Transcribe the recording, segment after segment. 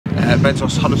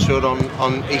Bentos Huddersfield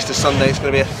on Easter Sunday. It's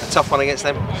going to be a tough one against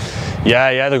them.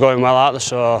 Yeah, they're going well, aren't they?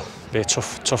 So it'll be a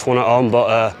tough one at home.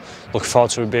 But looking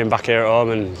forward to being back here at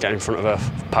home and getting in front of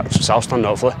a packed South stand,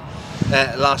 hopefully.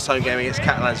 Last home game against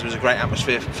Catalans was a great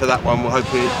atmosphere for that one. We'll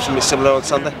hopefully something similar on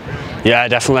Sunday. Yeah,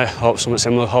 definitely. Hope something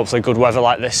similar. Hopefully good weather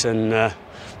like this and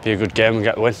be a good game and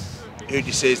get the win. Who do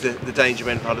you see as the danger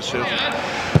men for Huddersfield?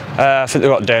 I think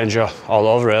they've got danger all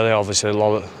over really. Obviously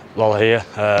Lola here.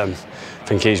 I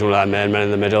think he's one of their main men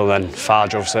in the middle. Then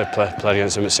Farge obviously played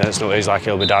against him at Saints. No, he's like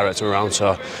he'll be directing around.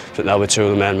 So I think they'll be two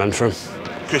of the main men for him.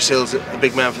 Chris Hill's a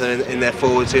big man for them in their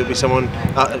forwards. He'll be someone,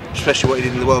 especially what he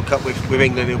did in the World Cup with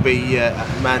England, he'll be a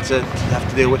man to have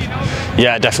to deal with.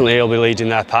 Yeah, definitely he'll be leading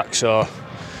their pack, so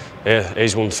yeah,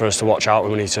 he's one for us to watch out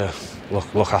and we need to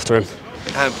look after him.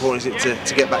 How important is it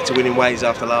to get back to winning ways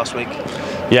after last week?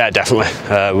 Yeah, definitely.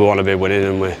 We want to be winning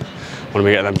and we want to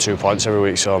be getting them 2 points every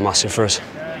week, so massive for us.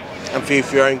 And for you,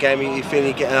 for your own game, you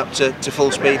feeling you're getting up to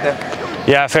full speed now?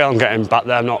 Yeah, I feel I'm getting back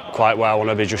there. I'm not quite where I want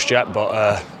to be just yet,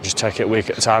 but just take it week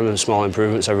at a time and small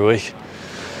improvements every week.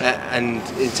 And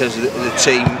in terms of the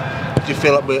team, do you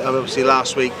feel like obviously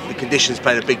last week the conditions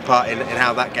played a big part in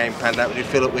how that game panned out? Do you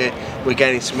feel like we're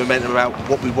gaining some momentum about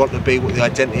what we want to be, what the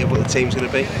identity of what the team's going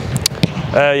to be?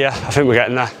 Yeah, I think we're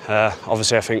getting there.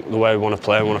 Obviously, I think the way we want to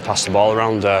play, we want to pass the ball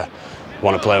around. We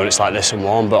want to play when it's like this and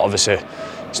warm, but obviously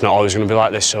it's not always going to be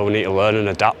like this, so we need to learn and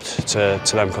adapt to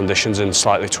them conditions and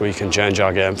slightly tweak and change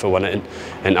our game for when it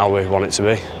in how we want it to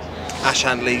be. Ash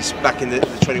Handley's back in the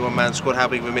 21-man squad. How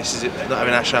big of a miss is it not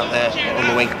having Ash out there on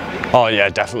the wing? Oh yeah,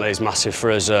 definitely. It's massive for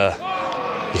us.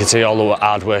 You can see all the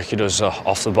hard work he does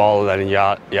off the ball and then in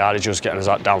yardage just getting us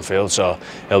out downfield, so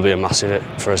it'll be a massive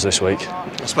hit for us this week.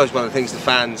 I suppose one of the things the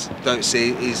fans don't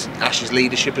see is Ash's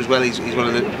leadership as well. He's one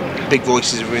of the big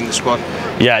voices within the squad.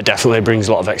 Yeah, definitely brings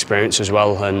a lot of experience as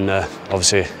well, and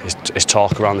obviously his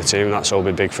talk around the team, that's all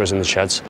be big for us in the sheds.